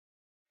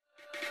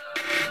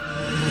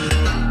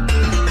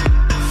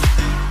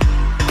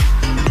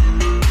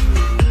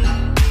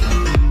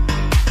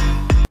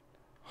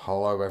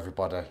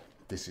everybody,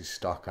 this is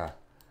Stocker,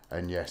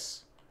 and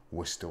yes,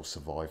 we're still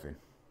surviving.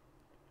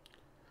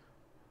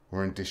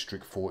 We're in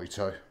District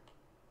 42,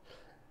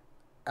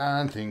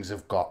 and things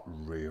have got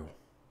real.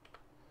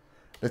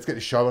 Let's get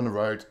the show on the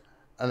road,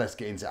 and let's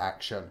get into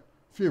action.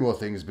 A few more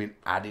things have been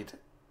added.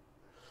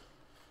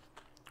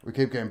 We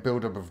keep getting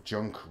build up of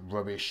junk,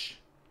 rubbish.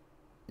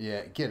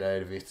 Yeah, get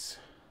out of it.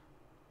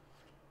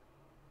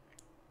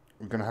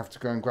 We're going to have to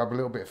go and grab a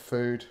little bit of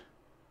food.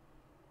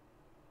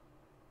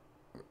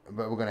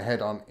 But we're going to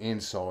head on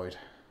inside.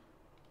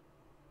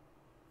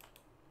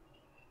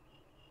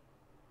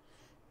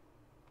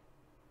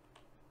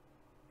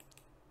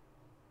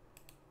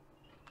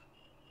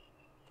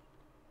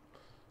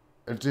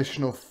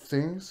 Additional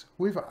things,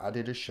 we've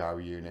added a shower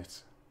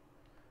unit.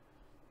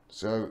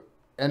 So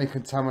any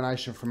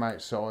contamination from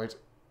outside,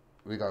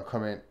 we got to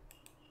come in,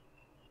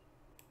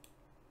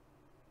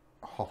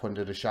 hop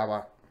under the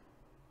shower.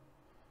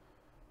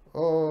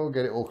 Oh,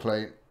 get it all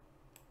clean.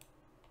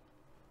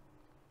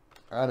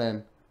 And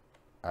then,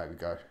 out we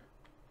go.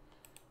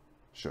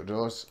 Shut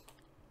doors.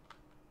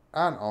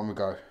 And on we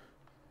go.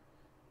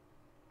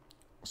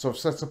 So I've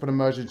set up an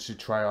emergency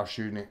triage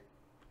unit.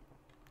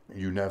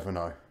 You never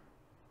know.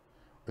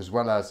 As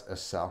well as a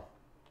cell.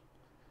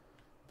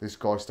 This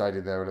guy stayed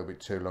in there a little bit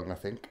too long, I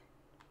think.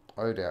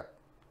 Oh dear.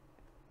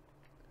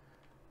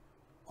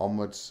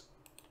 Onwards.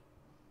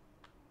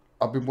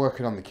 I've been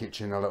working on the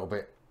kitchen a little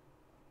bit.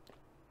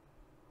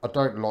 I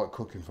don't like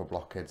cooking for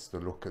blockheads,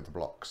 the look of the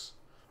blocks.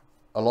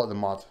 I like the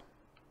mod,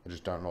 I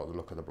just don't like the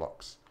look of the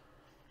blocks.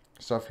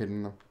 So I've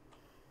hidden them.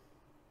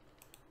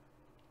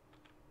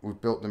 We've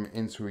built them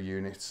into a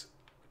unit.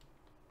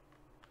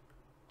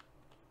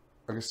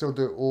 I can still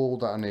do all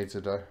that I need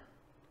to do.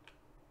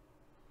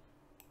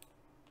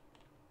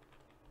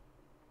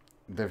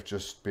 They've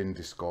just been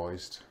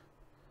disguised.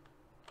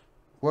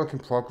 Work in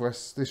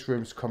progress. This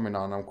room's coming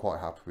on, I'm quite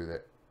happy with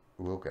it.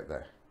 We'll get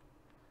there.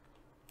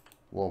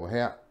 While we're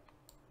here,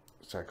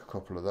 let's take a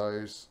couple of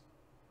those.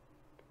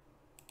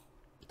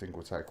 I think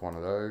we'll take one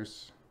of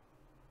those.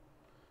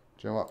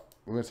 Do you know what?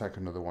 We're going to take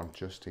another one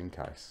just in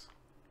case.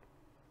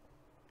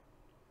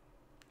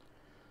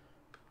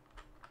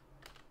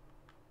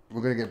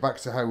 We're going to get back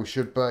to how we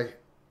should be.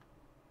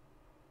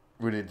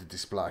 We need the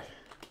display.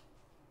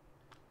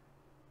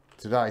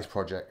 Today's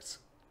project's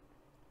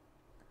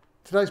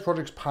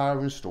power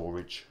and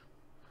storage.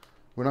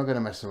 We're not going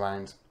to mess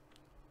around.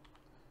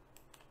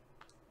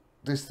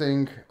 This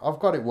thing, I've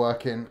got it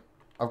working.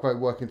 I've got it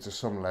working to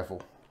some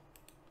level.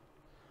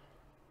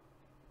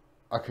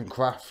 I can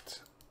craft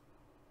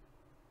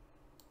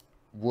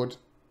wood.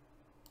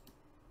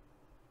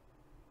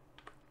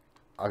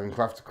 I can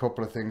craft a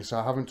couple of things, so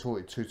I haven't taught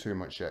it too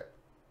much yet.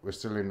 We're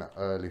still in the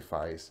early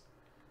phase.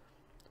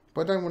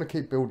 But I don't want to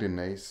keep building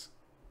these.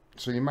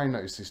 So you may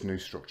notice this new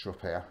structure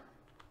up here.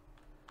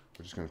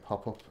 We're just going to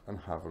pop up and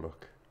have a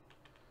look.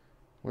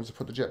 Once I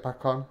put the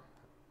jetpack on,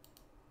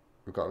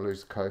 we've got to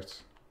lose the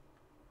coat.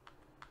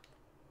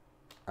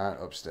 And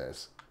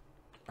upstairs.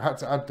 I had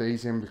to add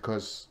these in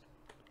because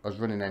I was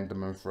running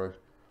Enderman through.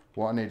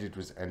 What I needed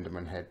was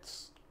Enderman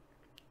heads.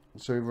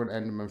 So we run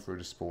Enderman through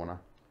the spawner.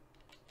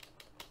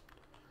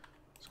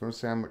 So I'm going to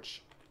see how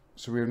much.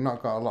 So we've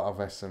not got a lot of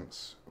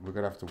essence. We're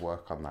going to have to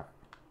work on that.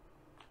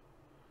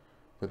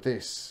 But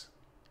this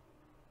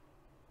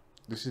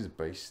is a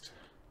beast.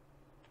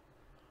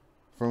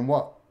 From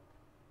what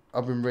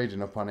I've been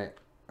reading up on it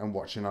and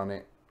watching on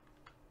it,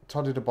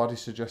 Toddy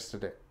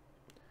suggested it.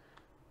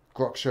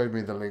 Grok showed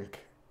me the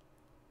link.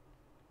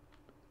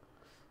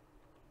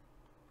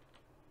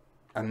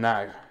 And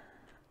now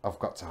I've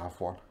got to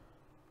have one.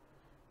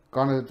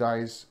 Gone are the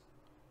days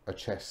of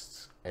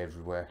chests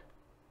everywhere.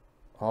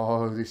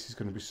 Oh, this is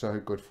going to be so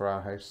good for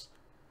our house.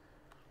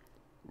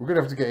 We're going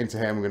to have to get into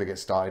here and we're going to get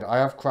started. I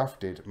have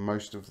crafted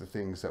most of the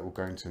things that we're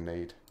going to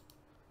need.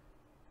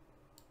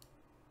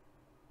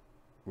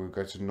 We'll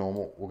go to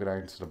normal. We'll go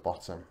down to the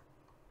bottom.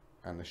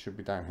 And they should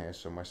be down here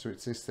somewhere. So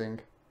it's this thing.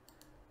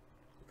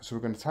 So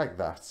we're going to take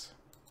that.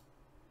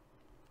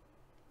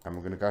 And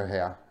we're going to go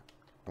here.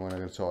 And we're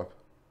going to type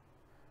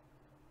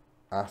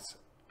at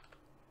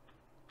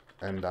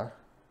ender.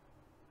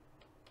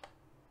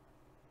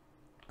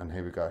 And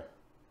here we go.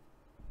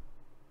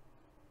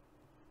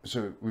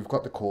 So we've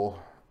got the core.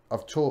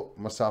 I've taught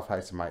myself how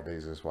to make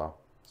these as well.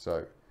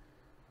 So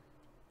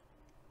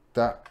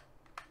that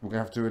we're going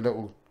to have to do a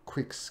little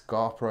quick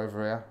scarper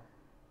over here.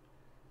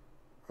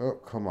 Oh,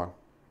 come on.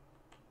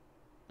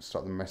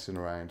 Stop them messing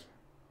around.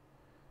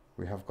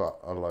 We have got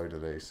a load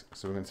of these.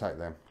 So we're going to take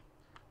them.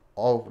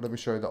 Oh, let me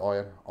show you the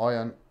iron.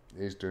 Iron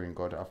is doing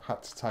good. I've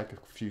had to take a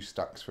few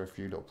stacks for a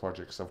few little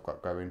projects I've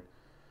got going.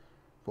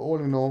 But all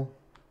in all,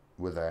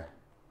 we're there.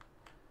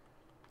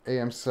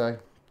 EMC,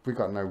 we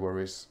got no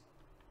worries.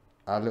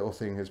 Our little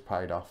thing has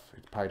paid off.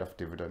 It's paid off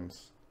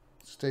dividends.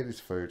 Let's eat this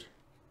food.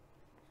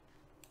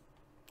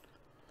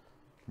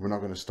 We're not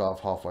going to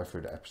starve halfway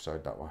through the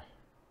episode that way.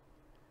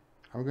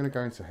 I'm going to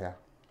go into here.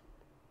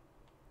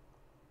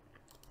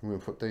 I'm going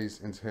to put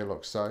these into here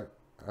like so.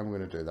 I'm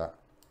going to do that.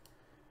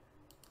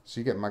 So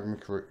you get magma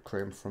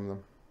cream from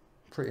them.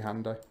 Pretty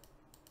handy.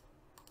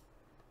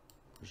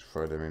 Just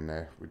throw them in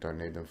there. We don't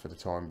need them for the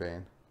time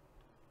being.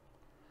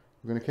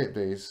 We're going to keep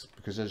these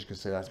because, as you can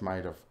see, that's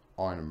made of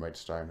iron and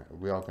redstone.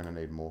 We are going to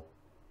need more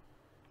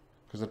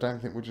because I don't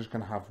think we're just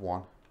going to have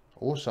one.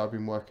 Also, I've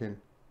been working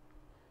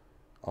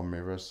on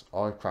mirrors.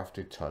 I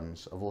crafted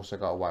tons. I've also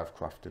got a way of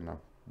crafting them,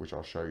 which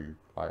I'll show you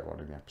later on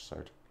in the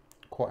episode.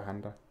 Quite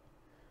handy.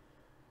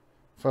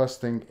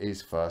 First thing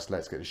is first,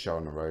 let's get the show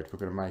on the road. We're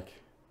going to make...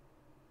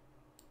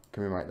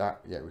 Can we make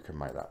that? Yeah, we can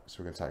make that. So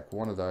we're going to take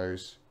one of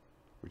those,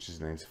 which is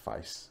an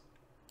interface.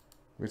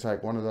 We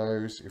take one of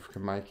those, if we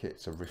can make it,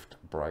 it's a Rift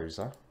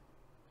browser.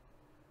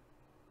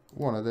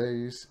 One of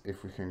these,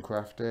 if we can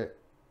craft it.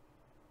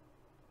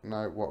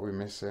 No, what we're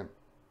missing.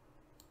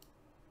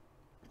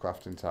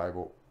 Crafting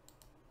table.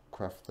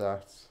 Craft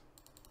that.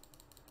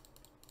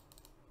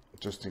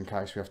 Just in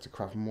case we have to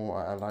craft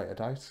more at a later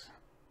date.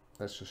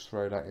 Let's just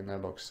throw that in there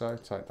like so.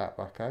 Take that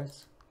back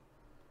out.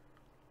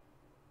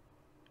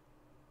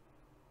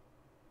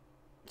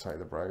 Take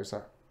the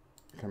browser.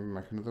 Can we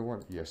make another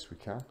one? Yes, we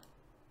can.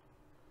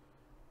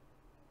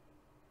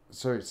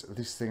 So it's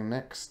this thing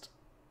next.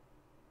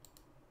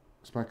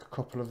 Let's make a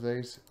couple of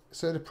these.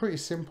 So they're pretty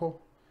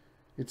simple.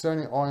 It's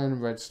only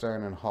iron,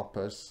 redstone and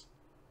hoppers.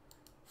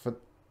 For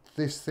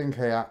this thing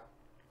here,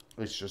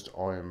 it's just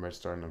iron,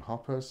 redstone and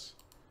hoppers.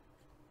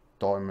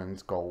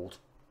 Diamonds, gold,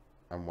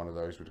 and one of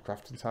those with a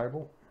crafting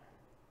table.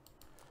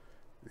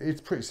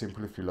 It's pretty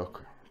simple if you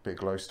look. Bit of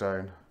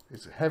glowstone.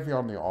 It's heavy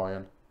on the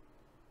iron.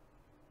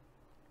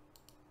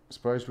 I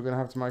suppose we're going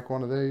to have to make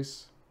one of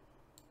these.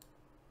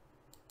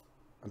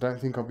 I don't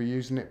think I'll be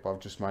using it, but I've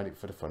just made it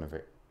for the fun of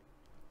it.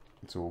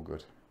 It's all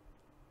good.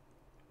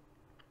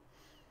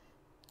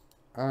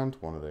 And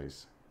one of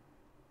these.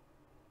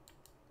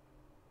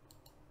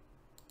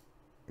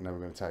 Now we're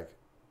going to take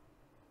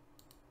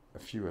a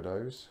few of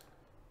those.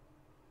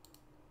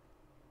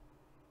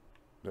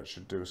 That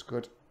should do us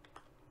good.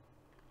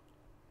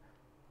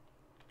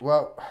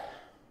 Well,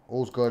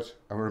 all's good,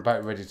 and we're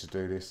about ready to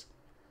do this.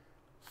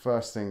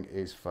 First thing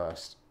is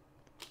first.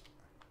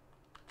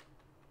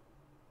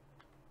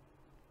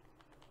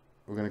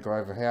 We're going to go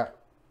over here.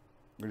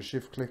 I'm going to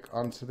shift click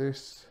onto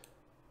this.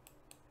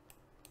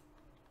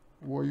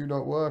 Will you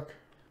not work?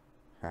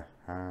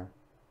 Haha.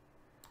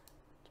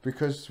 It's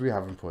because we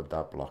haven't put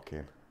that block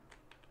in.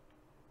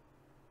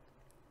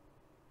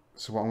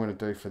 So what I'm going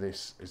to do for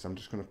this is I'm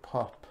just going to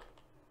pop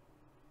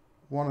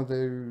one of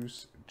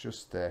those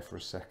just there for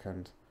a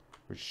second,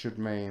 which should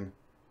mean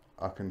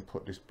I can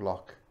put this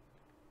block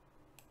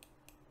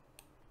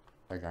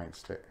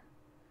against it.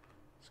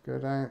 Let's go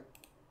down.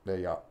 There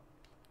you are.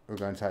 We're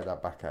going to take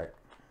that back out.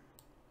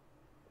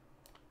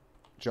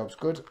 Job's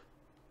good.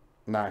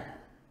 Now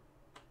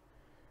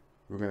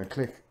we're going to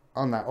click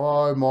on that.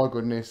 Oh my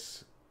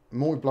goodness.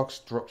 Multi-block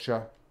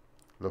structure.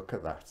 Look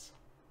at that.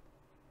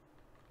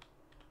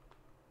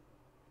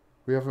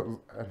 We have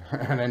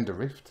an ender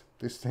rift.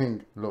 This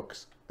thing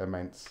looks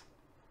immense.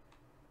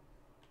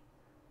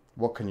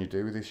 What can you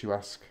do with this, you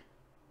ask?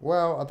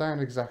 Well, I don't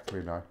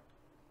exactly know.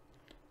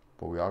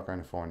 But we are going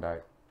to find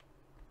out.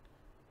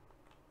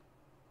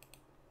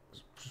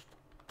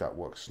 That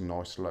works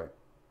nicely.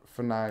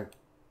 For now,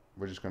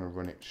 we're just going to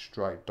run it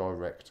straight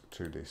direct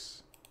to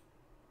this.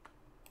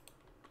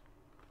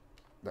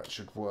 That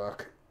should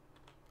work.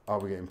 Are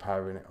we getting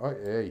power in it? Oh,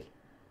 hey.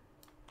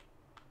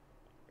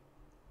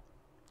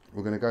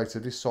 We're going to go to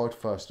this side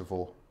first of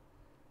all.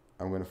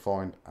 And we're going to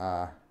find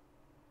our...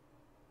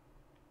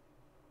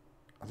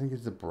 I think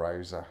it's the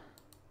browser.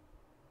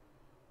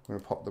 I'm going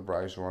to pop the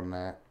browser on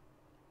there.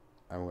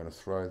 And we're going to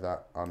throw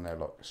that on there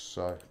like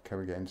so. Can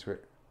we get into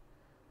it?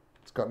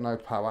 It's got no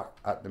power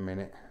at the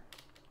minute.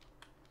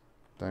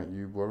 Don't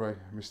you worry,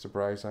 Mr.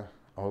 Browser.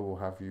 I will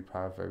have you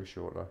power very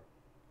shortly.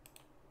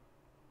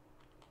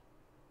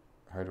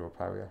 How do I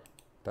power you?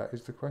 That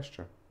is the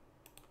question.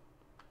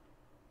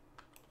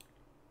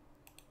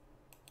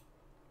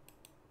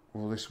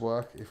 Will this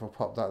work if I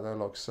pop that there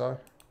like so?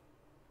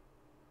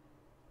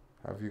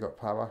 Have you got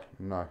power?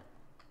 No.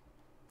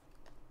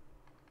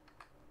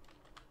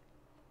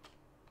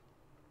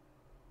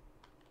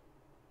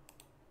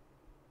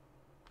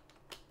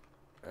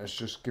 Let's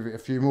just give it a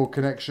few more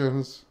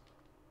connections.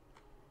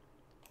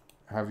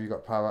 Have you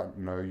got power?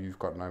 No, you've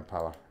got no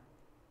power.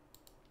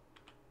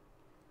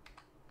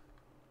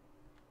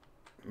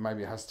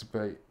 Maybe it has to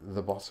be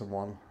the bottom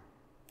one.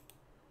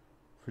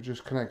 If we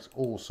just connect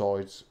all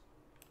sides,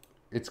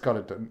 it's got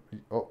it done.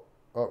 Oh,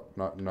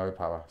 no, no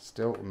power.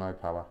 Still no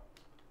power.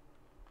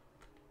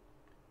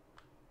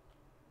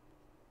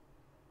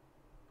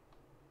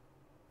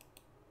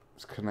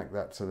 Let's connect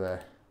that to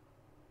there.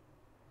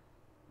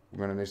 We're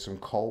going to need some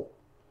coal.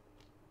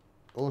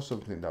 Or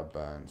something that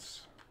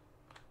burns.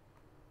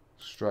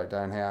 Straight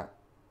down here.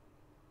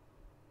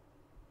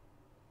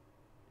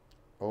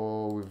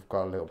 Oh, we've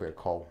got a little bit of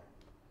coal.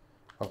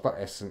 I've got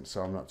essence,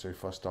 so I'm not too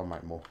fussed. I'll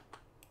make more.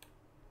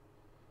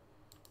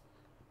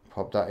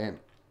 Pop that in.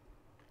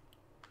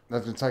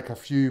 That's going to take a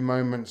few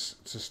moments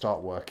to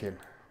start working.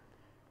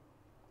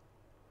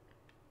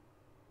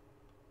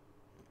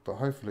 But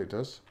hopefully it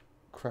does.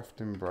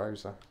 Crafting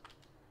browser.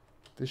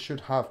 This should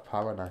have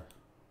power now.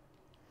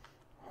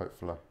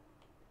 hopefully.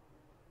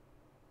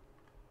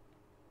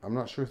 I'm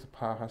not sure if the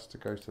power has to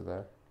go to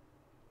there.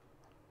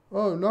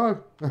 Oh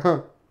no!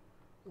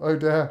 Oh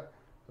dear,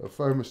 I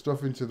thrown my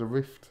stuff into the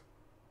rift.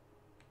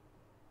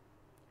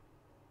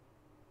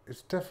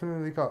 It's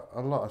definitely got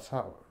a lot of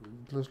power.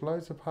 There's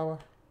loads of power.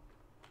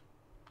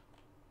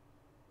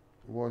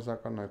 Why has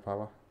that got no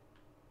power?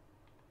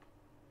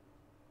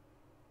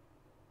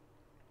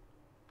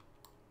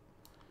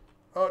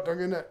 Oh, don't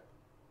get in it.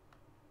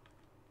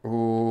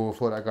 Oh, I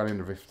thought that got in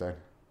the rift then.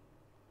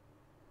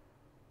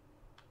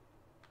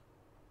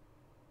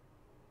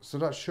 So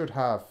that should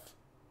have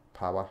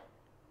power.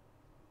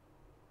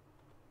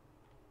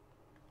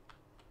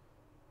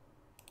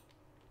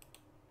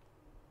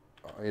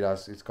 Oh, it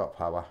has, it's got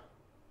power.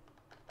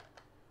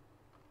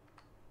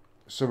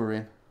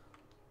 Submarine.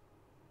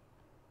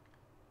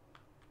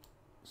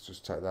 Let's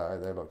just take that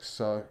out there like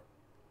so.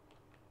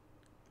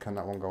 Can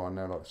that one go on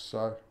there like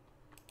so?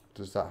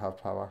 Does that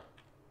have power?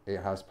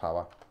 It has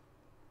power.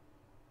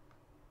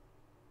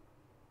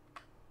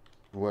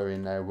 We're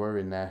in there, we're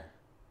in there.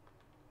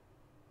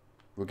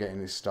 We're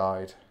getting this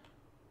started.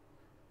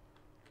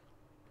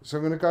 So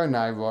I'm going to go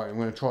now, right, I'm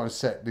going to try and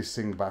set this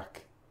thing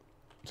back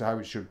to how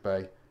it should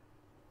be.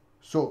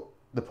 Sort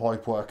the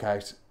pipe work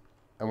out.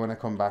 And when I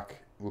come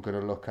back, we're going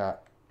to look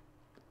at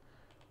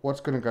what's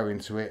going to go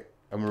into it.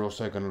 And we're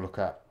also going to look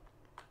at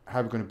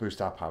how we're going to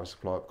boost our power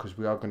supply. Because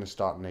we are going to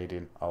start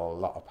needing a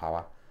lot of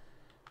power.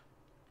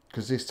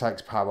 Because this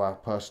takes power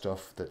per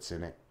stuff that's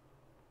in it.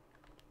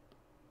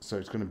 So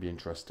it's going to be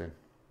interesting.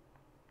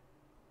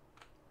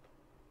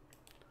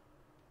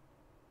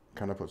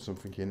 Can I put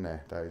something in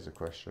there? That is a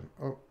question.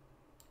 Oh,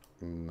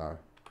 no.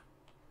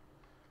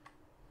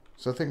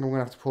 So I think I'm going to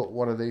have to put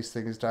one of these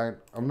things down.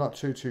 I'm not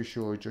too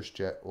sure just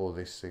yet. Or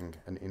this thing,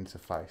 an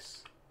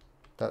interface.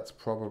 That's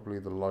probably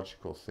the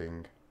logical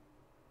thing.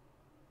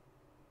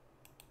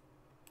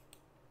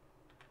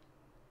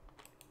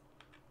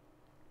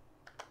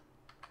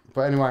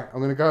 But anyway, I'm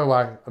going to go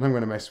away and I'm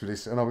going to mess with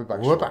this and I'll be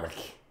back shortly. We're back.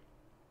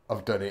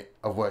 I've done it.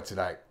 I've worked it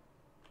out.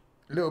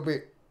 A little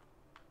bit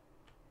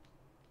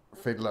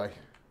fiddly,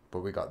 but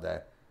we got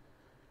there.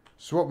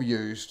 So what we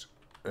used,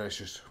 let's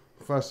just,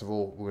 first of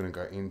all, we're going to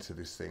go into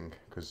this thing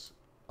because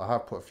I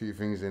have put a few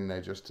things in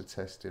there just to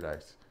test it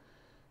out.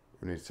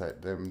 We need to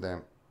take them.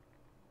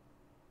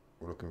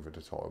 We're looking for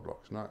the tile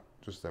blocks. No,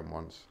 just them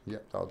ones.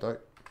 Yep, that'll do.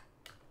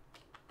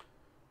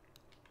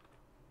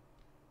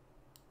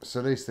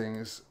 So these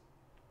things,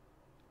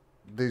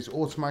 these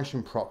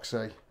automation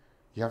proxy,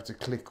 you have to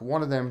click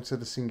one of them to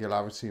the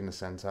singularity in the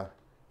center.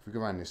 If we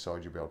go around this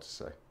side, you'll be able to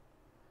see.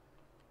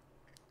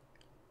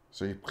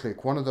 So you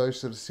click one of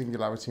those to the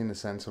singularity in the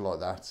center like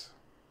that.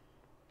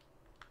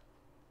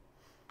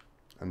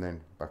 And then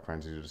back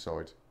around to the other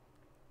side.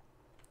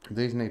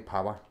 These need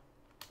power.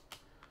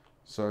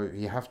 So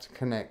you have to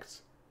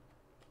connect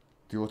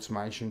the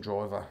automation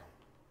driver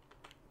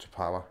to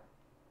power.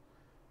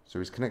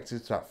 So it's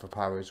connected to that for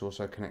power, it's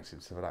also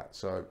connected to that.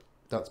 So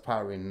that's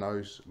powering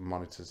those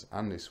monitors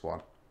and this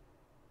one,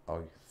 I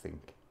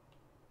think.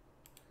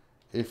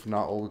 If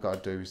not, all we've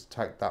got to do is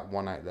take that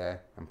one out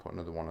there and put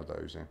another one of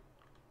those in.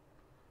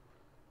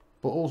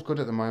 But all's good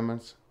at the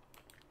moment.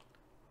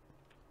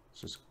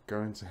 So just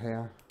go into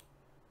here,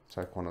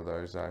 take one of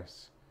those out.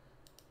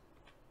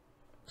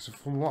 So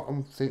from what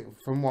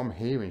I'm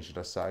hearing, should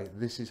I say,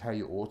 this is how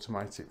you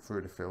automate it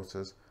through the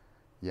filters.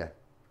 Yeah.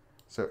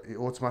 So it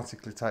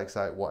automatically takes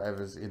out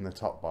whatever's in the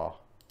top bar.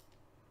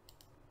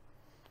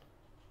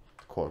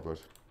 Quite good.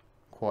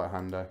 Quite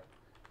handy.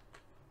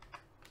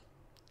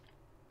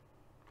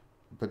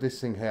 But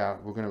this thing here,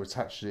 we're going to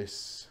attach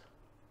this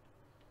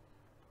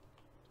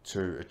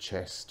to a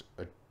chest.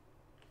 Do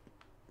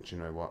you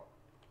know what?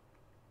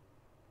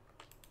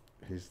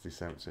 Is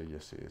this empty?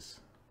 Yes, it is.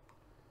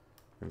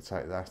 I'm going to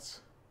take that.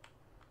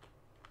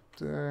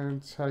 Then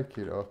take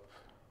it up.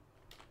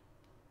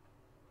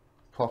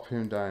 Pop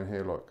him down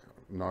here like,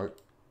 no,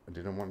 I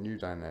didn't want you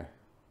down there.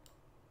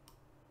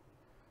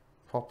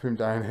 Pop him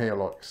down here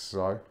like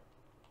so.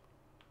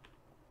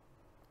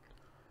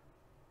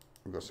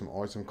 We've got some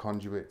item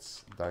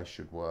conduits, they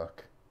should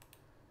work.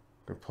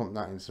 I'm going to pump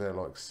that into there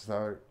like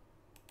so.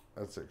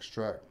 That's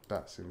extract,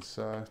 that's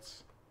insert.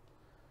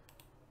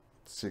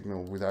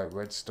 Signal without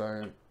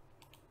redstone.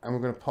 And we're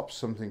going to pop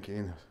something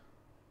in.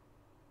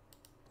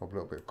 Pop a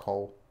little bit of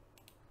coal.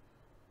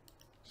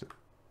 So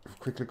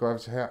quickly go over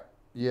to here.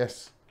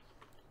 Yes.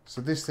 So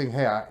this thing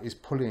here is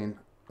pulling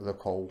the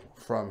coal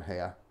from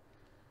here.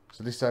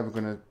 So this time we're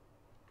going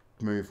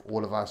to move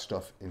all of our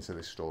stuff into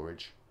this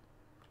storage.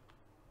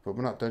 But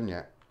we're not done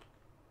yet.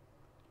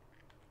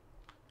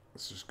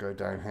 Let's just go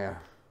down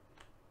here.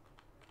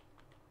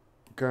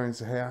 Go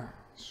into here.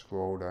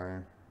 Scroll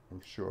down.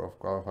 I'm sure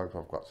I hope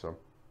I've got some.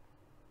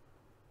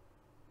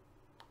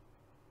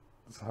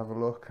 Let's have a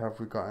look. Have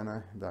we got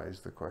any? That is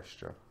the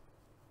question.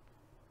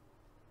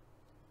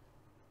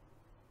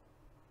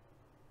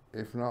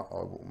 If not, I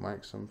will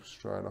make some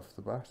straight off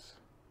the bat.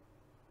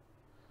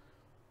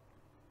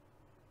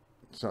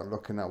 It's not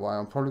looking that way.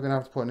 I'm probably going to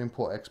have to put an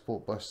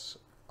import-export bus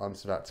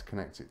onto that to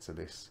connect it to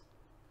this.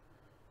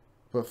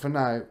 But for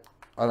now,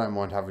 I don't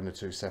mind having the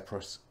two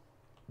separate.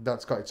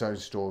 That's got its own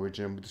storage,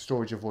 and with the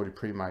storage I've already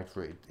pre-made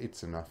for it,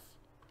 it's enough.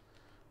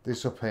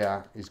 This up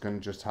here is going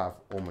to just have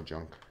all my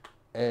junk.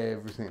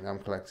 Everything that I'm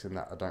collecting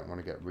that I don't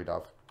want to get rid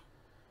of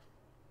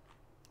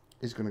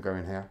is going to go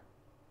in here.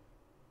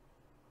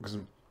 Because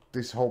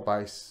this whole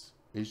base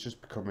is just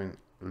becoming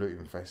loot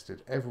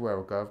infested. Everywhere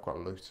I go, I've got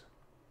loot.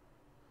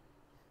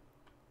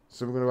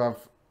 So we're going to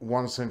have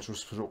one central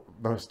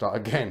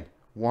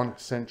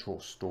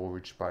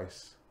storage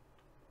space.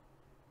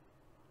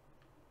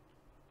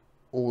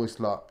 All this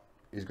lot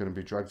is going to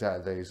be dragged out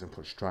of these and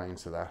put straight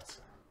into that.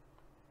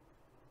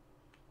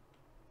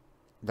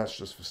 That's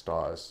just for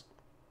starters.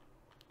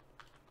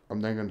 I'm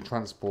then going to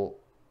transport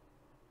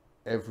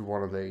every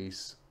one of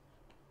these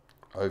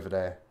over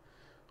there,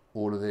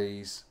 all of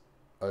these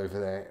over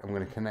there. I'm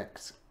going to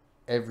connect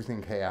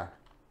everything here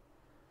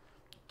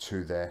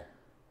to there.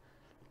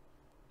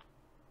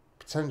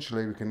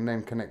 Potentially we can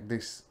then connect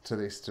this to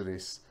this to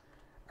this,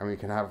 and we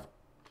can have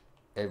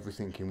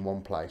everything in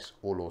one place,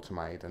 all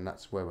automated, and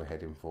that's where we're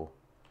heading for.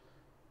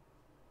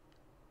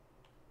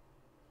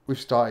 We've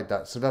started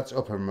that, so that's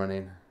up and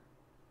running.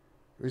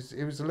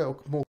 It was a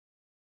little more.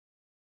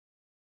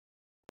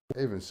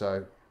 Even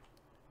so,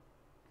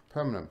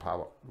 permanent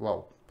power,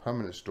 well,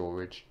 permanent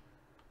storage.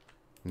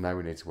 Now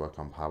we need to work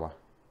on power.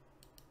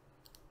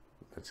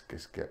 Let's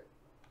just get,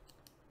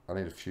 I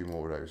need a few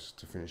more of those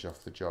to finish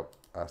off the job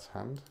at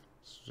hand.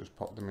 So just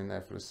pop them in there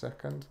for a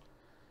second.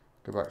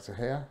 Go back to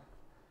here.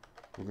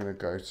 We're going to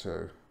go to,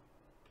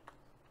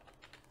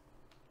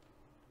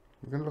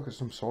 we're going to look at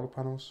some solar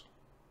panels.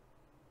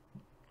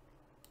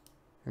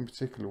 In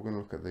particular, we're going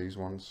to look at these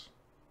ones.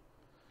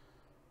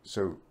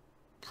 So,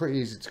 pretty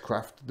easy to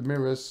craft. The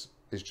mirrors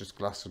is just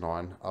glass and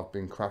iron. I've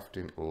been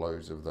crafting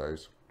loads of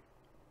those.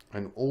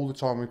 And all the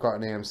time we've got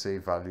an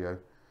EMC value,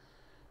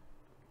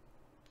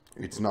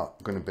 it's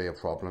not going to be a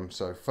problem.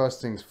 So,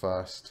 first things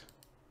first.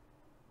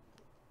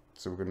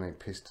 So, we're going to need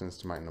pistons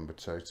to make number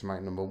 2. To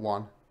make number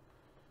 1,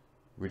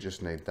 we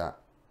just need that.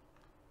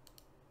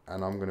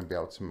 And I'm going to be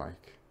able to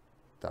make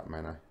that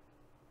many.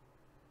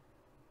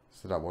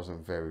 So, that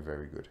wasn't very,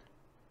 very good.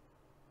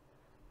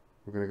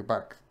 We're going to go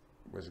back.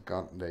 Where's it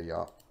gone? There you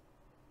are.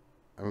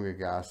 And we're going to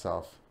get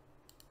ourselves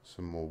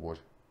some more wood.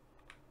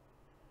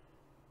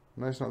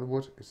 No, it's not the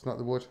wood. It's not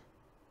the wood.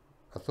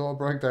 I thought I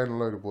broke down a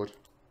load of wood.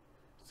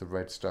 It's the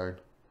redstone.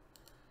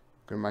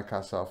 We're going to make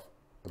ourselves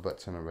a butt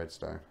ton of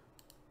redstone.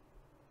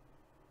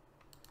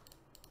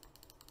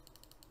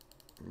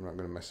 I'm not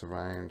going to mess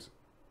around.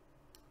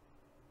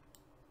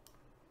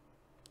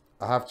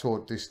 I have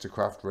taught this to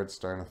craft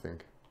redstone, I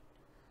think.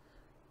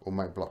 Or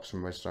make blocks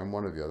from redstone,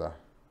 one or the other.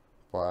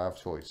 But I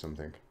have taught you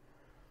something.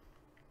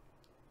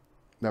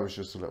 That was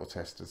just a little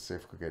test to see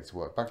if we could get it to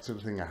work. Back to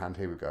the thing at hand,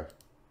 here we go.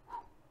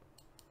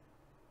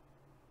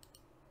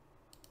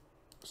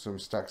 Some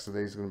stacks of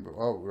these are going to be,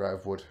 oh, we're out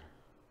of wood.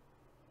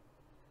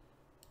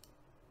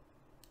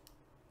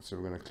 So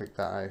we're going to click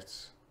that out.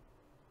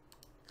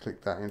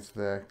 Click that into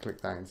there,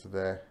 click that into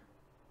there.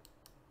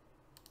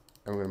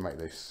 And we're going to make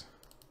this.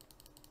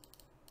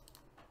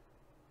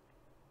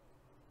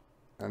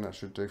 And that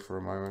should do for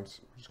a moment.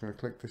 I'm just going to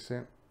click this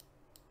in.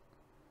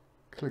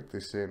 Click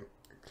this in.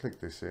 Click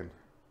this in.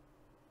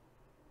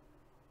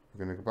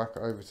 We're going to go back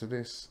over to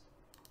this.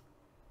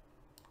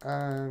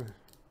 And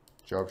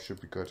job should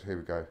be good. Here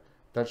we go.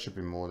 That should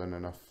be more than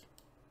enough.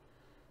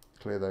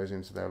 Clear those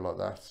into there like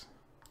that.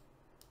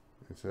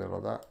 Into there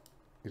like that.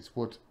 It's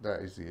wood.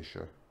 That is the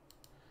issue.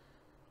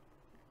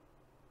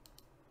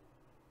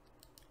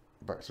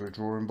 Back to the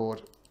drawing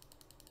board.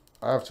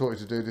 I have taught you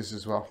to do this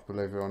as well,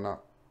 believe it or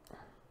not.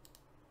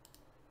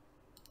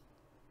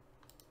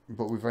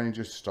 But we've only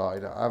just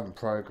started. I haven't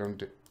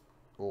programmed it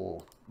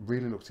or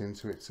really looked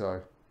into it,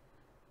 so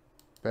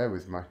bear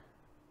with me.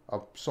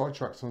 I've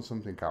sidetracked on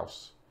something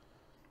else.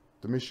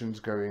 The mission's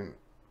going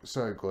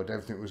so good.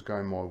 Everything was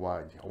going my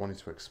way. I wanted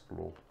to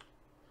explore.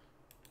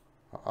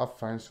 I've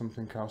found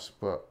something else,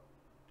 but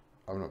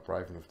I'm not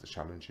brave enough to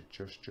challenge it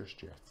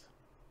just yet.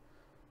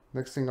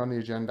 Next thing on the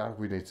agenda,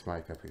 we need to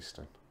make a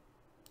piston.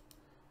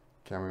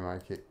 Can we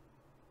make it?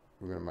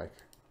 We're going to make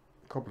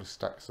a couple of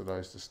stacks of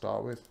those to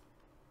start with.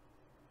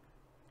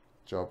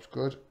 Job's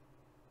good.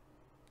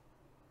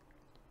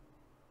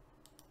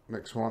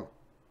 Next one,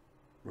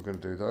 we're going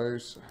to do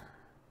those.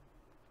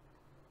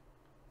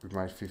 We've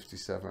made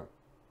 57.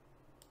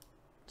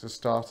 To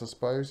start, I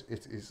suppose,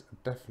 it is a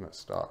definite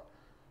start.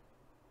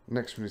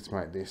 Next we need to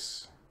make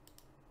this.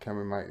 Can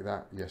we make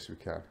that? Yes, we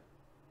can.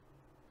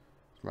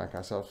 Let's make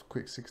ourselves a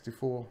quick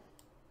 64.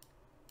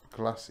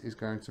 Glass is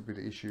going to be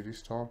the issue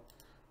this time.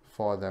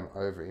 Fire them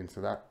over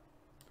into that.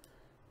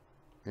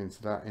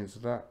 Into that, into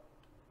that.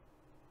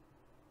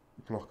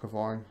 Block of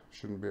iron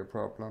shouldn't be a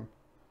problem.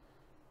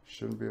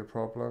 Shouldn't be a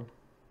problem.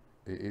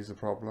 It is a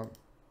problem.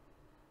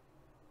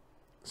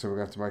 So we're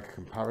going to make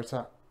a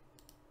comparator.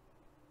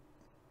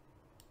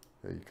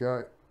 There you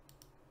go.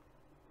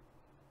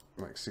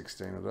 Make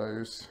 16 of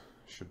those.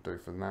 Should do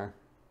for now.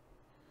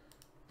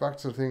 Back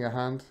to the thing at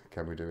hand.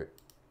 Can we do it?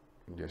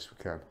 Yes,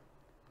 we can.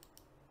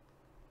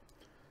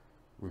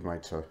 We've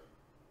made 2.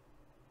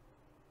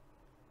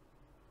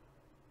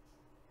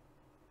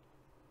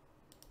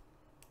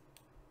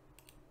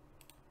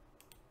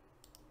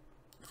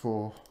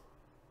 4.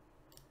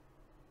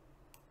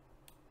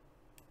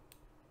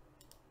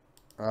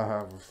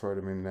 We'll throw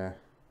them in there.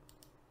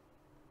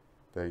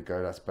 There you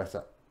go, that's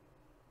better.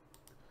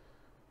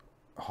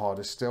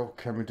 Harder still.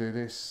 Can we do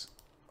this?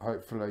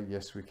 Hopefully,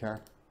 yes we can.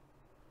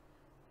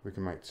 We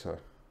can make 2.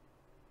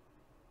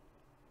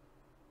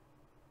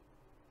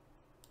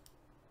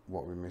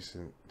 What we're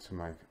missing to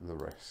make the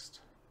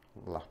rest?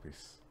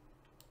 Lapis.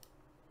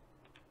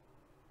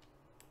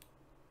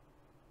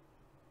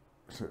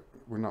 So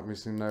we're not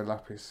missing no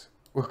lapis.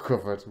 We're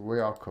covered. We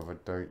are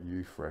covered. Don't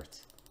you fret.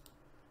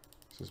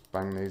 Just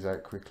bang these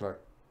out quickly.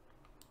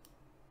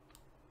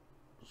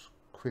 Just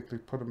quickly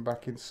put them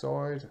back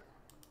inside.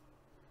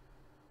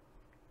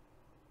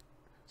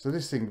 So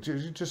this thing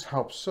just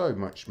helps so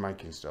much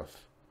making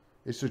stuff.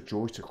 It's a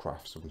joy to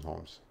craft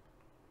sometimes.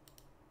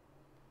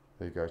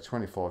 There you go.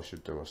 25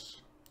 should do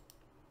us.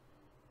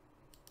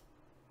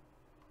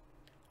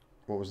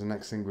 What was the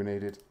next thing we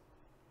needed?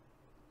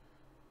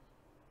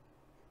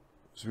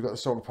 So we've got the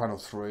solar panel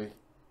 3.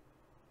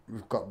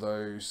 We've got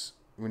those.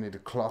 We need a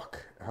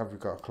clock. Have we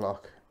got a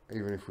clock?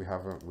 Even if we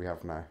haven't, we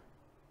have now.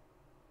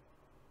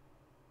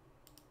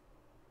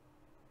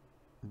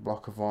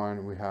 Block of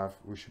iron we have.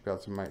 We should be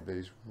able to make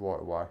these right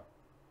away.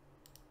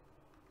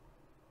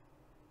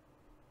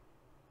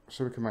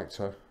 So we can make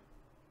 2.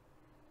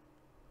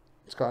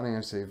 It's got an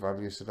EMC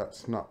value, so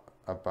that's not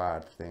a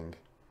bad thing.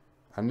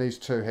 And these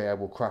 2 here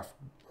will craft.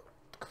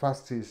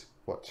 Capacity is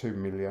what, 2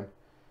 million.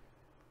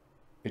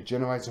 It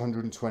generates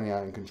 128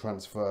 and can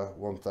transfer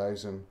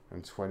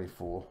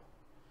 1024.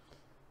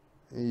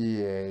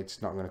 Yeah,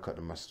 it's not going to cut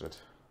the mustard.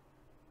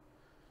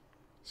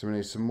 So we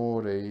need some more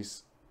of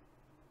these.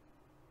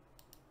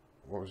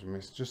 What was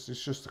missed? It's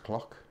just the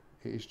clock.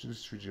 It is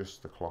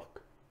just the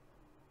clock.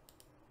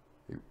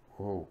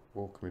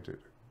 What can we do?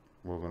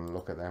 We're going to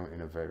look at them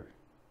in a very...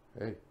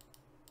 Hey.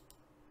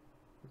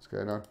 What's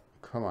going on?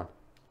 Come on.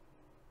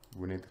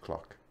 We need the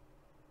clock.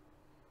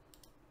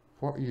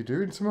 What are you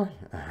doing to me?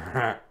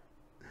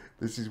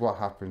 This is what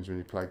happens when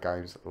you play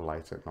games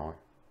late at night.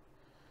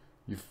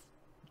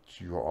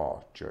 You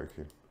are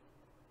joking.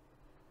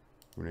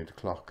 We need a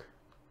clock.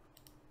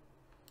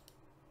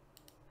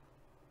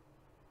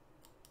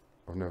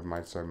 I've never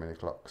made so many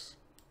clocks.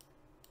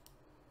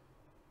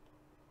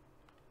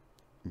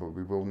 But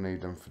we will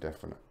need them for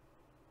definite.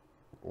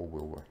 Or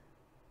will we?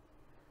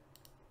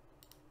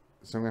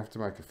 So I'm going to have to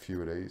make a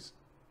few of these.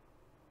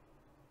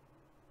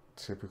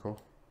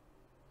 Typical.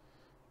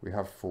 We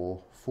have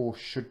 4. 4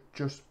 should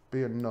just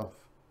be enough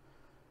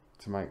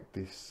to make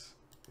this.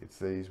 It's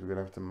these we're going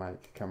to have to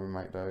make. Can we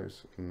make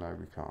those? No,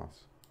 we can't.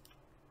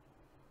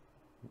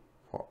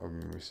 What are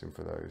we missing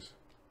for those?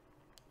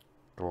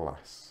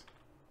 Glass.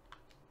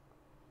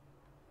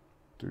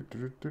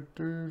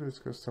 Let's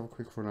go have a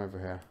quick run over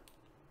here.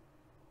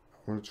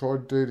 I'm going to try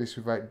to do this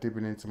without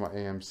dipping into my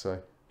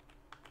EMC.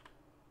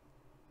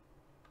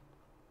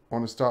 I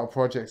want to start a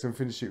project and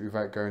finish it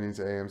without going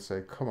into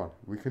EMC. Come on,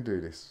 we can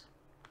do this.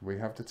 We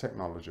have the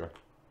technology.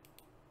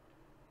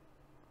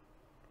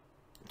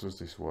 Does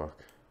this work?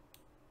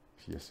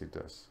 Yes, it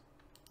does.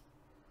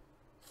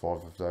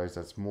 5 of those,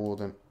 that's more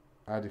than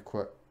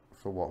adequate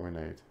for what we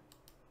need.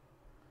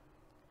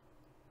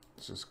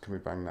 Just, can we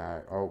bang that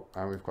out? Oh,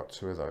 and we've got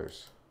 2 of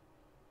those.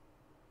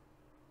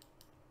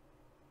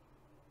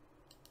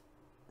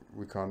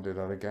 We can't do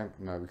that again?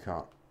 No, we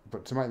can't.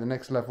 But to make the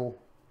next level,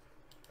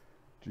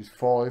 use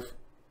 5.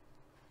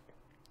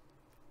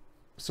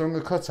 So I'm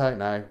going to cut out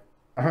now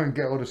and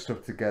get all the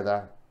stuff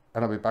together,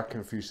 and I'll be back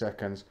in a few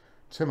seconds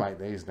to make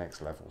these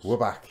next levels. We're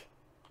back.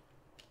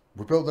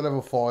 We built the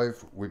level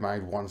 5, we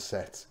made 1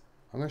 set.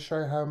 I'm going to show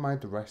you how I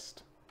made the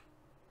rest.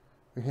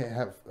 We hit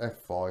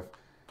F5.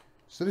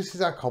 So this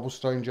is our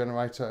cobblestone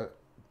generator,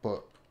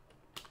 but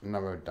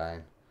narrowed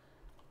down.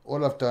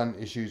 All I've done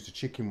is use the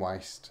chicken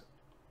waste.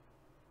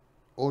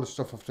 All the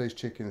stuff off these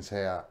chickens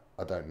here,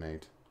 I don't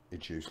need.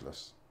 It's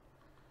useless.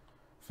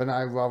 For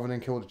now, rather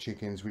than kill the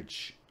chickens,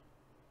 which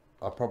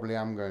I probably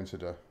am going to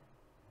do,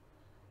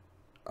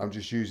 I'm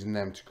just using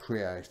them to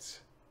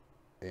create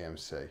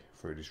EMC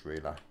through this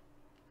relay.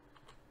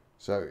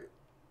 So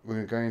we're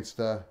going to go into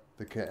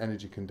the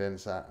energy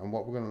condenser, and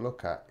what we're going to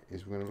look at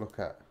is we're going to look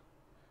at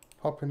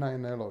popping that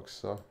in there like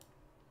so.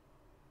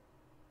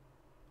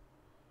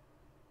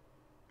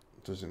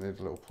 Does it need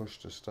a little push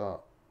to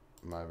start?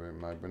 Maybe,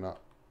 maybe not.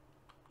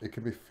 It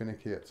can be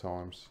finicky at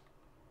times.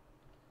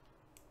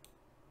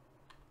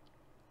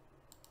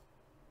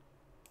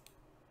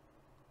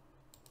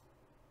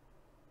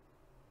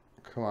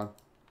 Come on.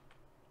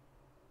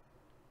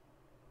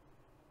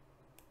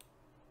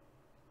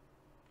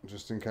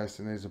 Just in case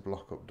it needs a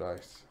block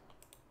update.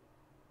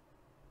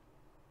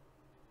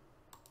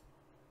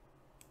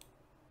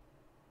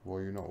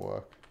 Will you not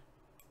work?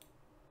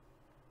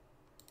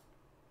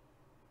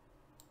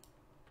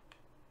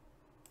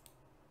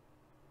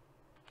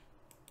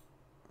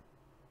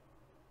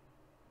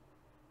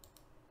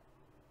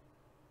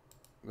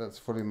 That's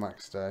fully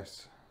maxed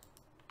out.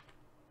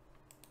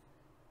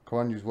 Come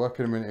on, you was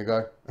working a minute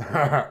ago.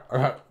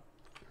 I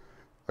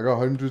got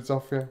hundreds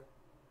off you.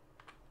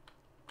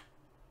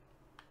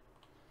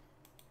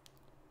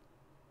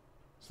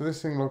 So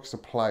this thing looks to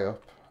play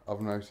up,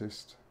 I've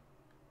noticed.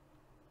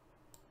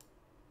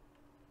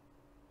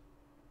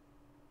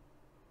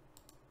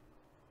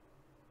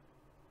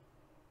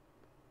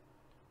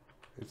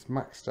 It's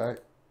maxed out.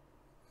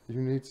 You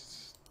need to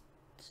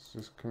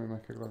just come and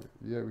make it like,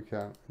 yeah we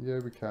can, yeah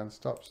we can,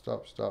 stop,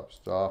 stop, stop,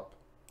 stop.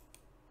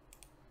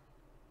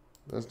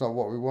 That's not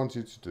what we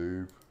wanted to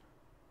do.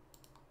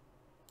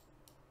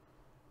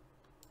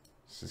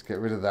 Let's just get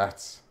rid of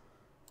that.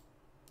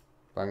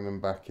 Bang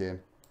them back in.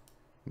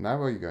 Now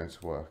are you going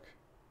to work?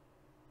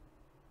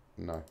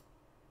 No.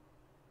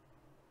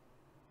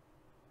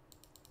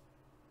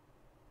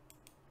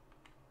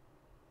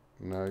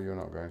 No, you're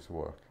not going to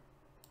work.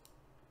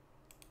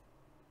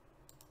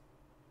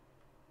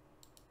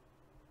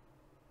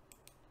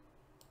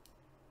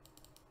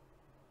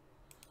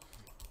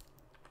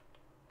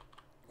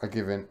 I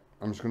give in.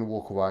 I'm just going to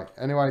walk away.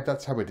 Anyway,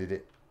 that's how I did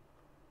it.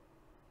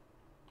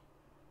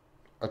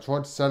 I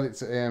tried to sell it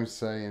to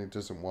EMC and it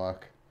doesn't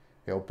work.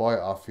 It'll buy it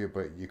off you,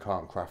 but you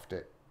can't craft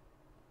it.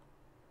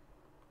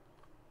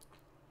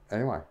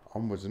 Anyway,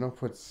 onwards and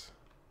upwards.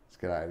 Let's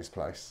get out of this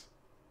place.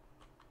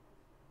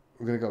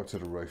 We're going to go up to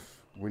the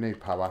roof. We need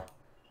power.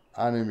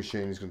 Our new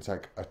machine is going to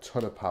take a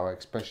ton of power,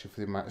 especially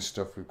for the amount of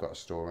stuff we've got to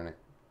store in it.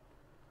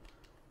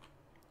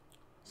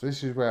 So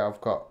this is where I've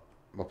got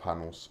my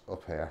panels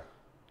up here.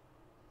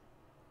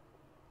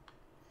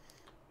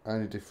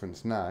 Only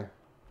difference now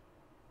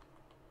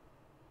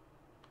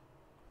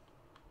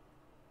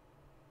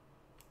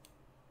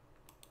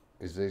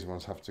is these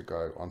ones have to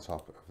go on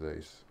top of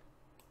these.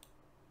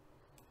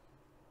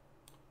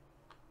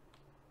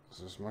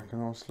 So just make a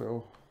nice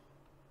little...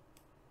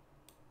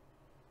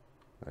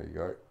 There you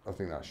go. I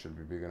think that should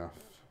be big enough.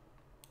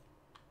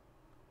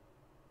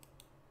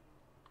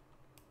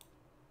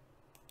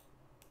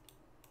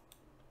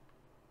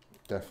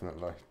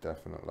 Definitely,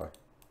 definitely.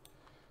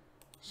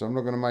 So I'm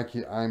not going to make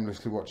you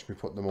aimlessly watch me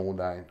put them all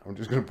down. I'm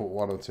just going to put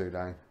one or two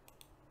down.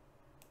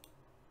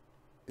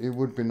 It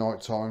would be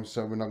night time,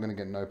 so we're not going to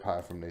get no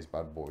power from these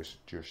bad boys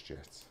just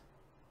yet.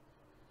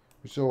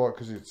 Which is alright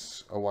because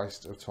it's a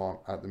waste of time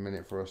at the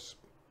minute for us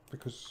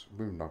because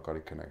we've not got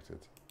it connected.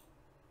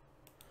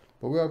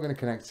 But we are going to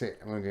connect it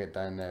and we're going to get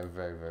down there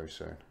very, very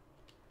soon.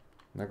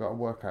 And I've got to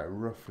work out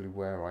roughly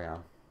where I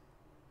am.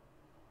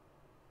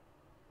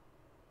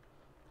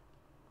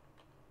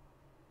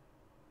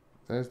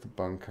 There's the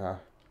bunker.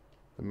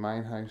 The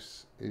main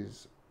house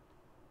is...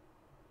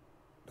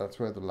 That's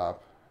where the lab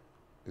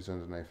is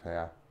underneath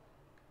here.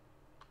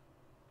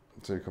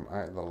 So you come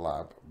out of the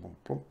lab. Blum,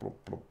 blum, blum,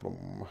 blum,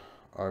 blum,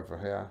 over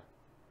here.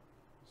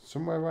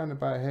 Somewhere around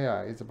about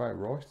here is about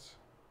right.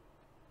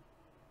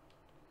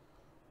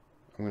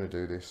 I'm going to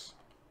do this.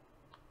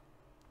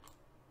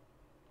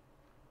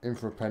 In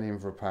for a penny, in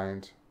for a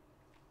pound.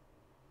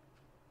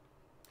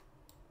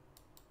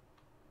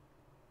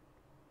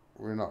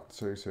 We're not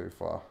too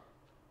far.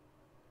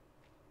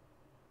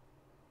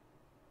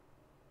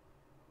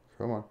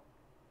 Come on.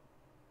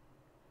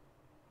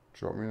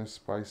 Drop me in a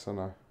space, I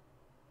know.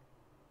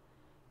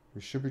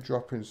 We should be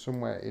dropping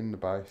somewhere in the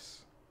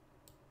base.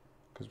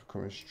 Because we're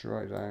coming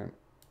straight down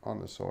on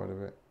the side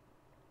of it.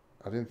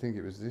 I didn't think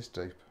it was this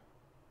deep.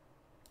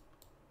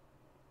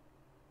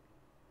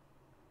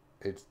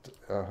 It's...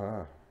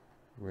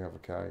 we have a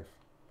cave.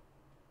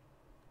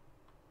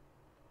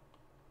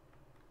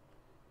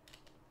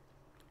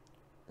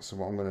 So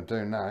what I'm going to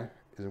do now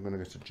is I'm going to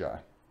go to J.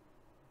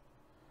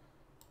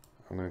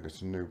 I'm going to go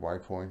to new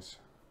waypoints.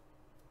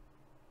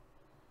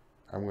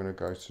 I'm going to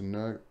go to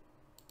new.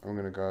 I'm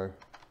going to go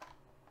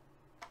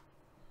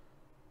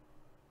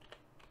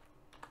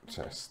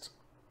test.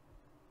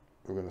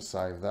 We're going to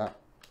save that.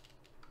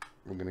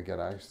 We're going to get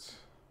out.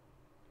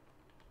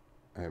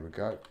 Here we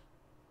go.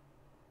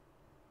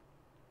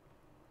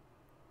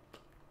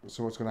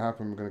 So what's going to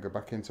happen, we're going to go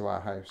back into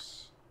our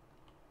house.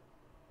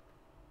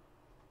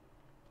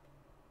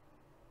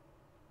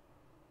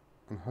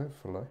 And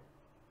hopefully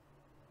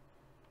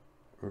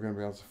we're going to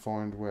be able to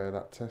find where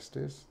that test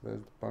is.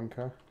 There's the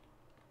bunker.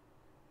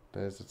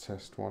 There's the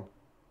test one.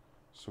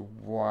 So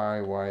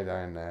way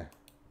down there.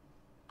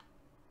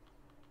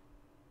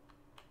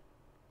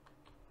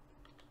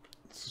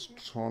 Let's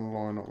just try and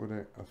line up with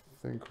it. I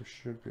think we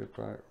should be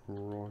about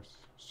right.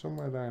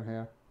 Somewhere down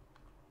here.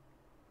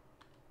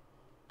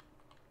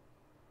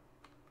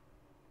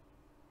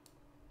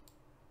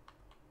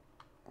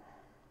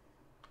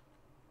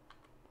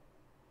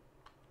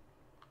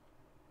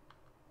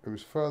 It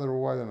was further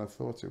away than I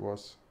thought it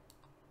was.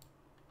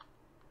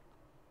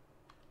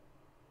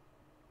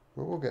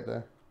 But we'll get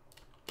there.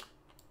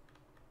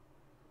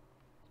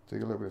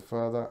 Dig a little bit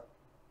further.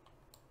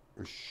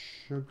 We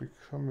should be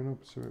coming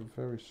up to it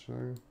very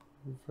soon.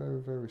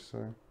 Very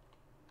soon.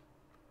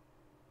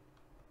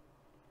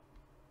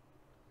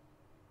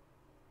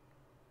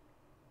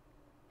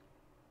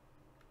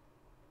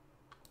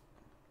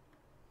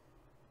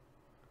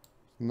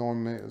 It's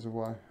 9 meters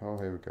away. Oh,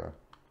 here we go.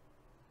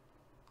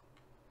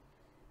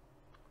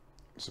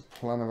 So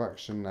plan of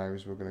action now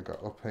is we're going to go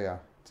up here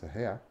to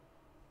here.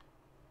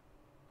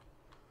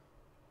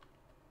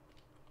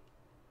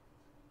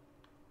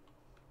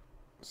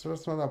 So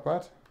that's not that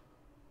bad.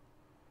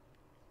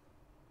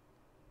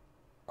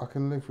 I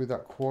can live with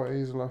that quite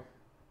easily.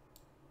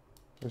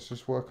 Let's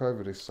just work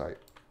over this site.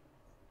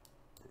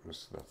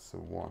 That's the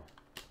one.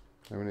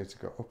 Then we need to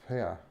go up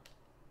here.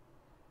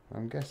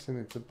 I'm guessing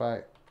it's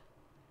about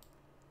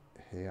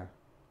here.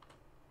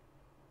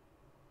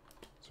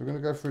 So we're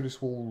going to go through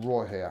this wall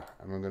right here,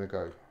 and we're going to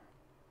go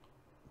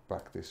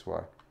back this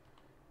way.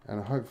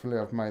 And hopefully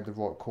I've made the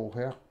right call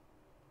here.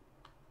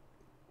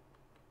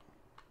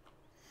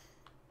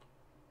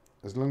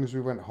 As long as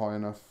we went high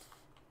enough,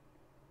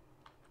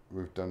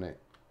 we've done it.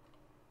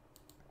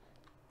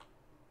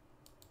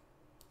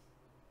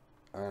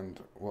 And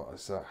what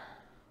is that?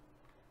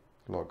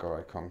 Like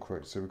grey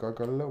concrete. So we've got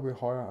to go a little bit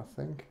higher, I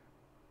think.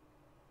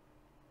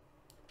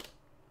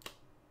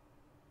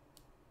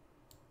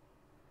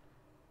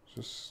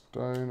 Just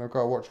stone. I've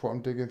got to watch what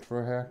I'm digging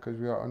through here because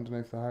we are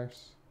underneath the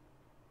house.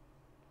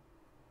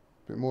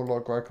 A bit more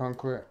light grey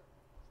concrete.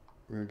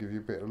 I'm going to give you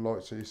a bit of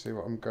light so you see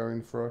what I'm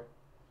going through.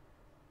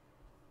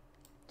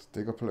 Let's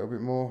dig up a little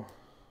bit more.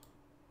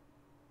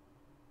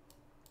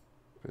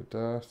 Bit of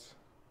dirt.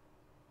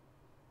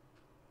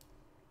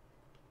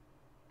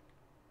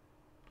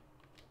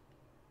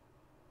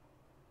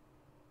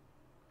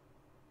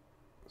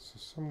 So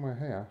somewhere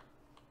here.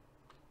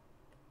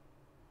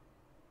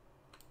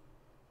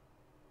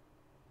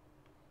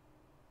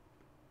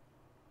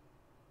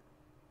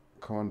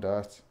 Come on,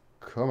 dirt.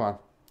 Come on.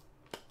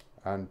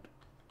 And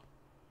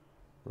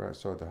we're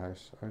outside the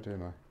house. Oh dear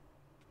me.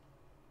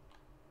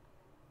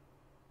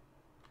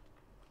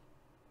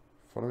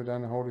 Follow me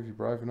down the hole if you're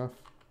brave enough.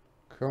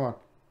 Come on.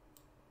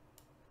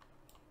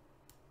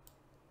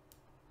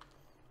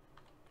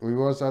 We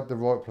was at the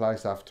right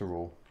place after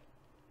all.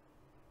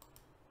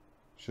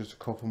 Just a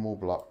couple more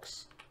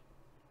blocks.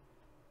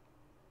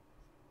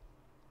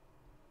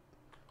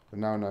 But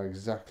now I know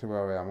exactly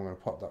where I am. I'm going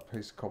to pop that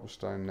piece of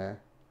cobblestone there.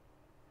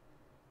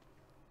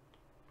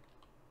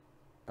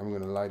 And we're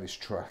going to lay this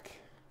track.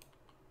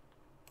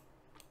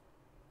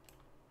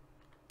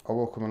 I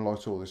will come and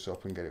light all this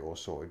up and get it all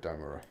sorted, don't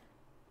worry.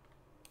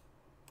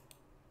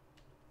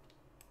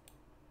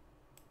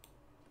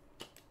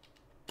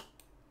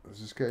 Let's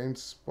just get in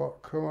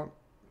spot. Come on.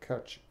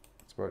 Catch.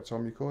 It's about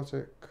time you caught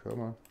it. Come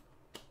on.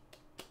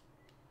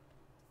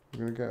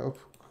 We're going to get up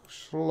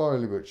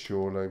slowly but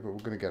surely, but we're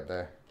going to get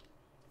there.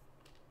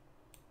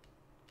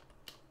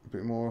 A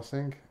bit more, I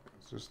think.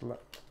 It's just like...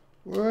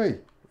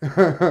 Wait!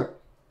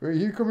 Where are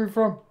you coming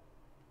from?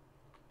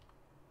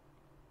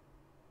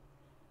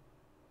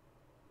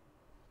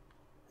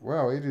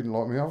 Wow, he didn't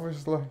like me,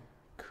 obviously.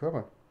 Come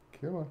on.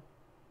 Come on.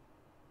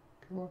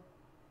 Come on.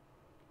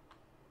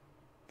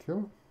 Come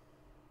on.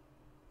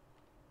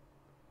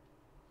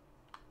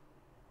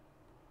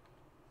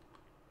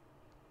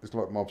 It's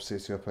like Mob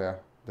City up here.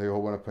 They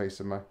all want a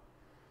piece of me.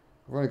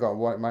 I've only got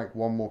to make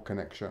one more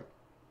connection.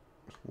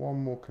 Just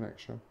one more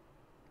connection.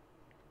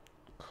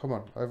 Come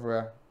on, over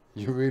here.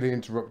 You really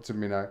interrupted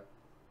me now.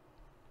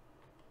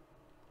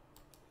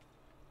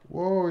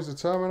 Whoa, is the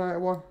Terminator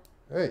one?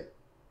 Hey.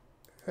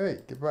 Hey,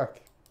 get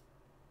back.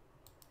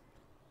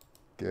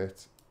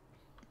 Get.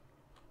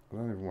 I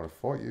don't even want to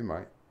fight you,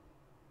 mate.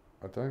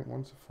 I don't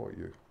want to fight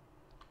you.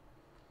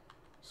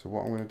 So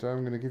what I'm going to do,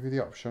 I'm going to give you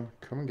the option.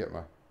 Come and get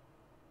me.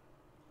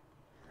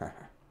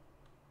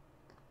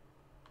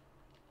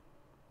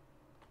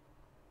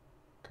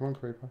 Come on,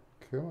 creeper.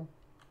 Come on.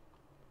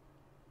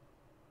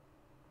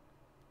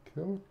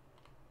 Come on.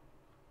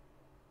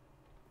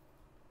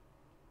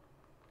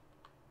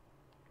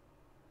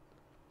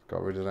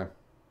 Got rid of them.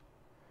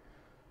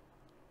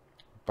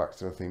 Back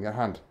to the thing at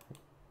hand.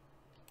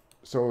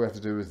 So all we have to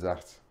do is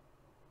that.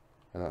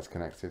 And that's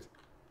connected.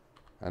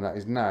 And that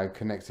is now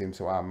connecting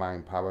to our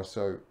main power.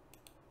 So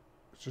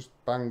let's just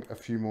bang a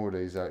few more of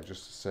these out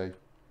just to see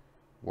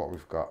what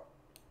we've got.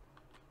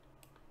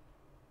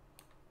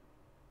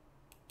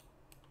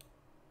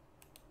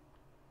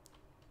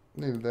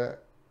 Nearly there.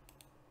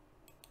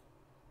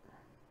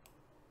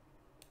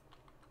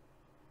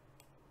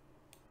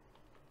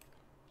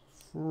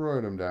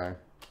 Throw them down.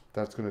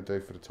 That's going to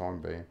do for the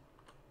time being.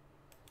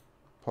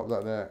 Pop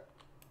that there.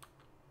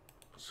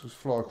 Let's just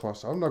fly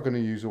across. I'm not going to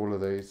use all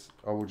of these.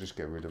 I will just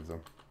get rid of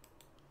them.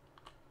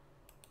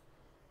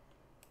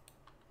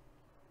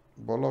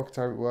 But I liked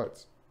how it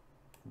worked.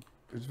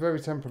 It's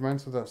very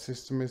temperamental, that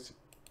system is.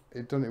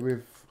 It done it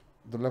with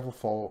the level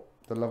 4,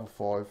 the level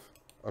 5.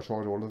 I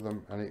tried all of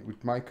them and it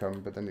would make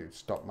them, but then it would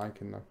stop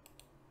making them.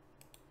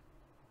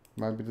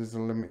 Maybe there's a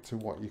limit to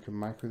what you can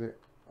make with it.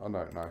 I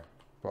don't know,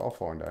 but I'll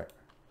find out.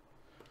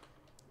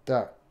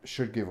 That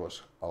should give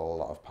us a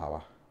lot of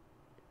power.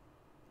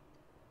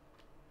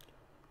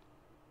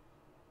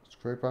 It's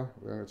creeper.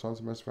 We haven't got time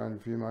to mess around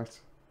with you, mate.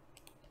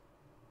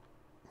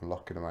 I'm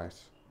locking them out.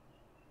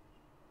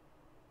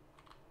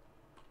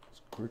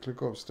 Let's quickly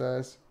go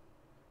upstairs.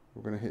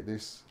 We're going to hit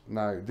this.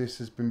 Now, this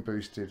has been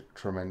boosted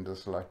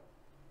tremendously.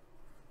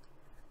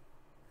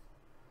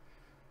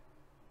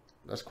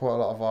 That's quite a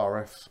lot of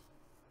RF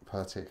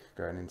per tick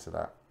going into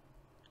that.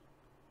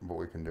 But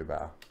we can do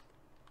better.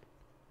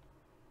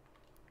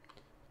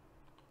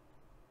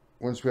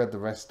 Once we had the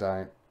rest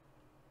down,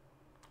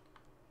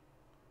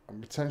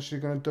 I'm potentially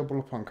going to double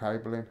up on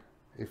cabling,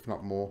 if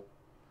not more.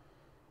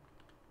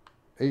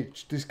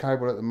 This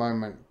cable at the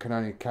moment can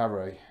only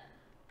carry,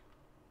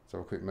 let's have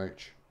a quick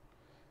mooch.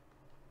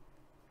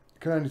 It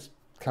can only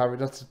carry,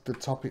 that's the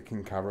top it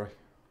can carry.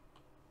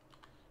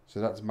 So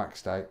that's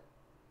maxed out.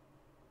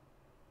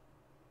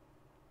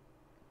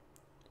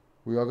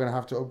 We are going to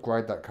have to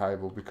upgrade that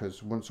cable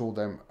because once all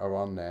them are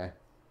on there,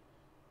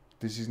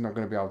 this is not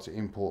going to be able to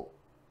import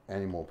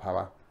any more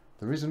power.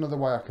 There is another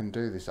way I can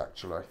do this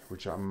actually,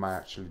 which I may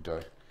actually do,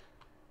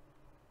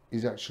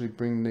 is actually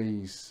bring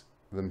these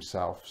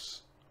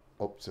themselves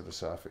up to the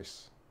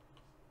surface.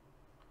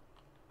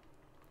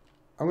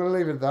 I'm going to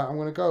leave it at that. I'm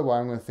going to go away,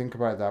 I'm going to think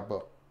about that,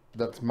 but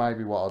that's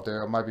maybe what I'll do.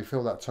 I'll maybe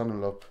fill that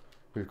tunnel up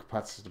with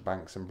capacitor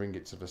banks and bring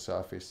it to the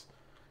surface.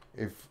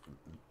 If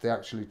they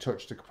actually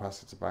touch the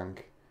capacitor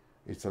bank,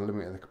 it's a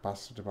limit of the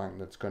capacitor bank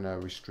that's going to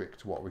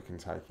restrict what we can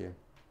take in.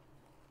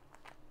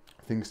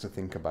 Things to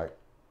think about.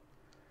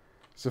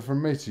 So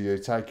from me to you,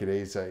 take it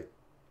easy. And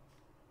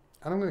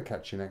I'm going to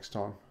catch you next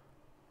time.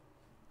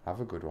 Have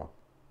a good one.